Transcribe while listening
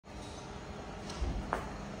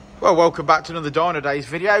Well, welcome back to another Dynodaze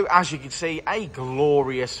video. As you can see, a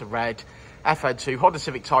glorious red FN2 Honda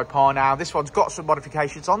Civic Typer now. This one's got some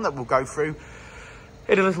modifications on that we'll go through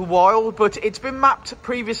in a little while, but it's been mapped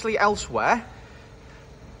previously elsewhere.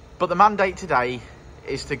 But the mandate today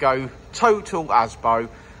is to go total ASBO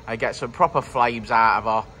and get some proper flames out of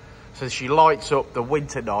her so she lights up the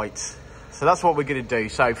winter nights. So that's what we're going to do.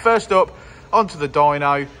 So first up, onto the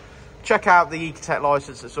dyno, check out the ecutek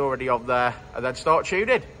license that's already on there, and then start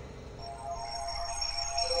tuning.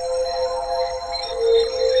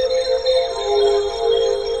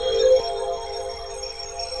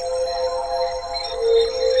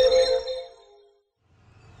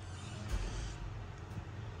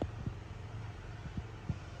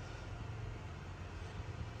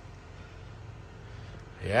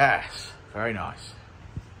 Yes, very nice.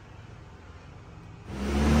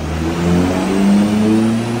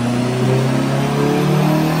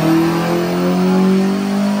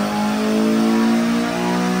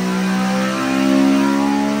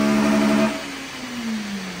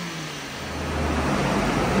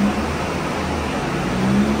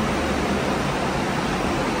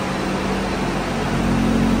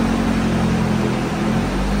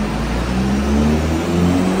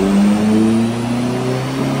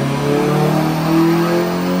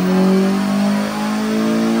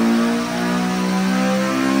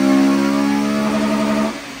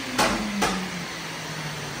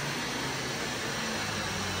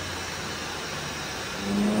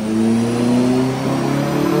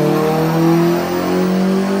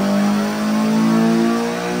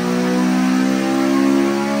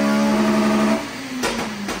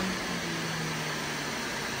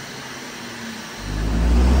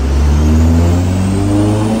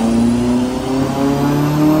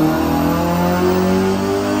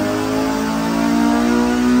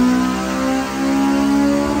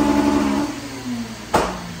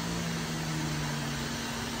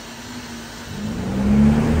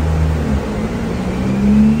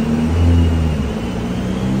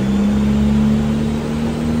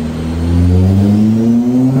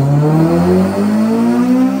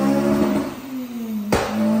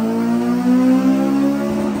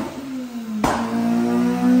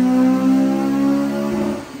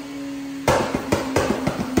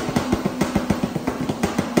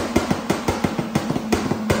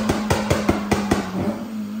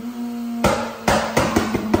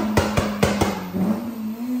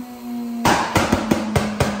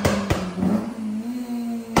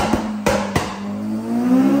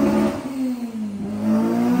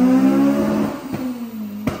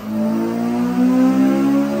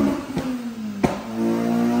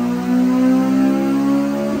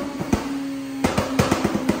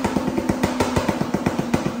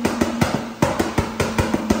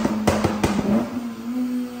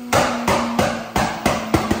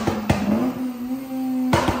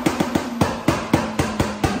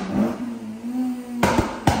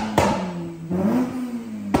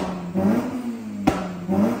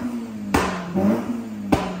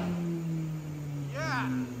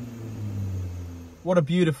 What a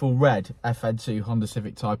beautiful red FN2 Honda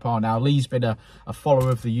Civic Typer. Now, Lee's been a follower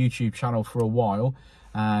of the YouTube channel for a while,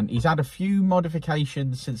 and he's had a few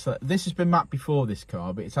modifications since that. This has been mapped before this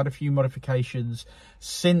car, but it's had a few modifications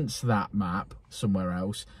since that map somewhere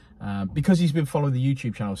else, because he's been following the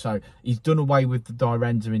YouTube channel. So he's done away with the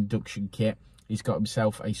Dynodaze induction kit. He's got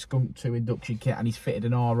himself a Skunk 2 induction kit, and he's fitted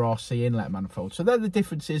an RRC inlet manifold. So they're the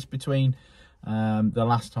differences between the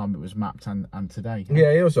last time it was mapped and today.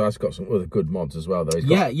 Yeah, he also has got some other good mods as well, though.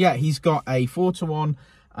 He's got a 4:1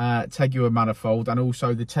 Tegiwa manifold, and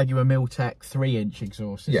also the Tegiwa Milltek 3-inch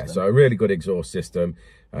exhaust system. Yeah, so a really good exhaust system,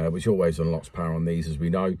 which always unlocks power on these, as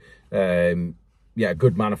we know. Yeah,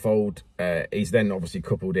 good manifold. He's then obviously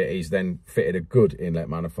coupled it. He's then fitted a good inlet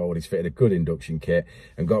manifold. He's fitted a good induction kit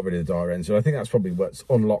and got rid of the Dynodaze. So I think that's probably what's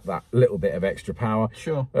unlocked that little bit of extra power.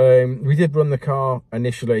 Sure. We did run the car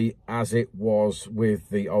initially as it was with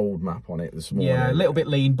the old map on it this morning. Yeah, a little bit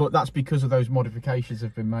lean, but that's because of those modifications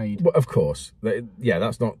have been made. But of course, yeah,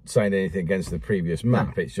 that's not saying anything against the previous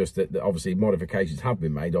map. No. It's just that obviously modifications have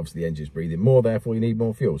been made. Obviously, the engine's breathing more, therefore you need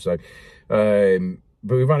more fuel. So,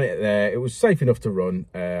 but we ran it there. It was safe enough to run.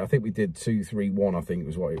 I think we did 231, I think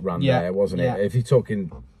was what it ran there, wasn't it? If you're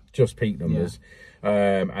talking just peak numbers.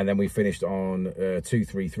 And then we finished on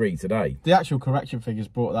 233 today. The actual correction figures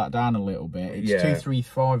brought that down a little bit. It's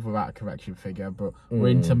 235 without a correction figure, but we're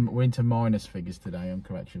into minus figures today on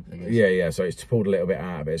correction figures. Yeah. So it's pulled a little bit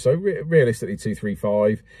out of it. So realistically,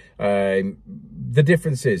 235. The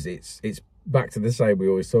difference is it's back to the same, we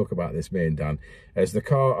always talk about this, me and Dan, as the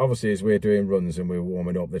car, obviously, as we're doing runs and we're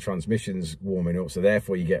warming up, the transmission's warming up, so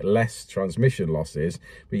therefore you get less transmission losses,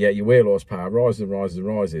 but yet your wheel horsepower rises and rises and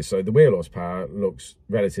rises. So the wheel horsepower looks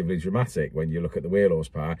relatively dramatic when you look at the wheel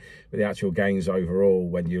horsepower, but the actual gains overall,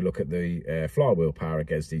 when you look at the flywheel power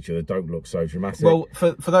against each other, don't look so dramatic. Well,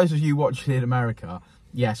 for those of you watching in America,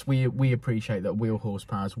 yes, we appreciate that wheel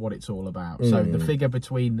horsepower is what it's all about. So the figure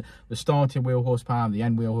between the starting wheel horsepower and the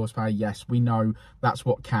end wheel horsepower, yes, we know that's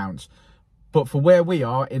what counts. But for where we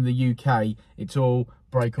are in the UK, it's all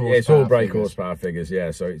brake horsepower. Yeah, it's all brake horsepower figures.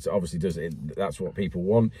 Yeah, so it's obviously that's what people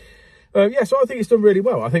want. Yeah, so I think it's done really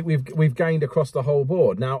well. I think we've gained across the whole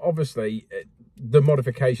board. Now, obviously, the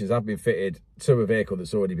modifications have been fitted to a vehicle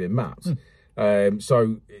that's already been mapped.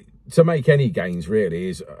 So to make any gains really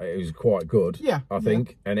is quite good, yeah, I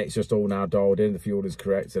think, and it's just all now dialed in. The fuel is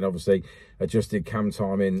correct, and obviously adjusted cam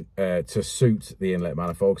timing to suit the inlet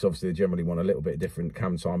manifold, because obviously they generally want a little bit different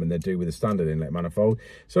cam timing than they do with the standard inlet manifold.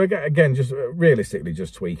 So again, just realistically,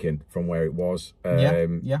 just tweaking from where it was.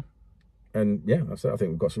 And yeah, that's it. I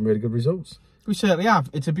think we've got some really good results. We certainly have.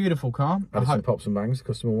 It's a beautiful car. Had some pops and bangs the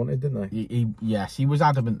customer wanted, didn't they? Yes, he was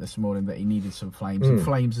adamant this morning that he needed some flames, and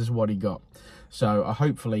flames is what he got. So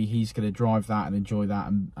hopefully he's going to drive that and enjoy that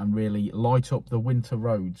and really light up the winter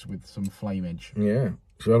roads with some flamage. Yeah.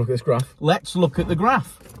 Shall we look at this graph? Let's look at the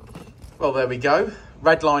graph. Well, there we go.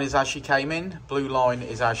 Red line is as she came in. Blue line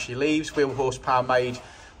is as she leaves. Wheel horsepower made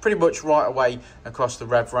pretty much right away across the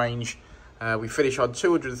rev range. We finish on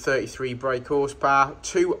 233 brake horsepower,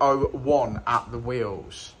 201 at the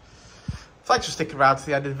wheels. Thanks for sticking around to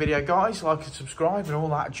the end of the video, guys. Like and subscribe and all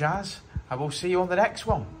that jazz. And we'll see you on the next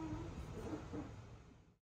one.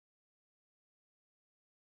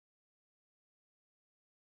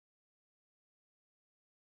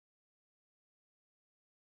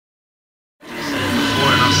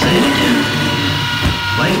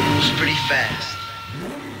 Light was pretty fast.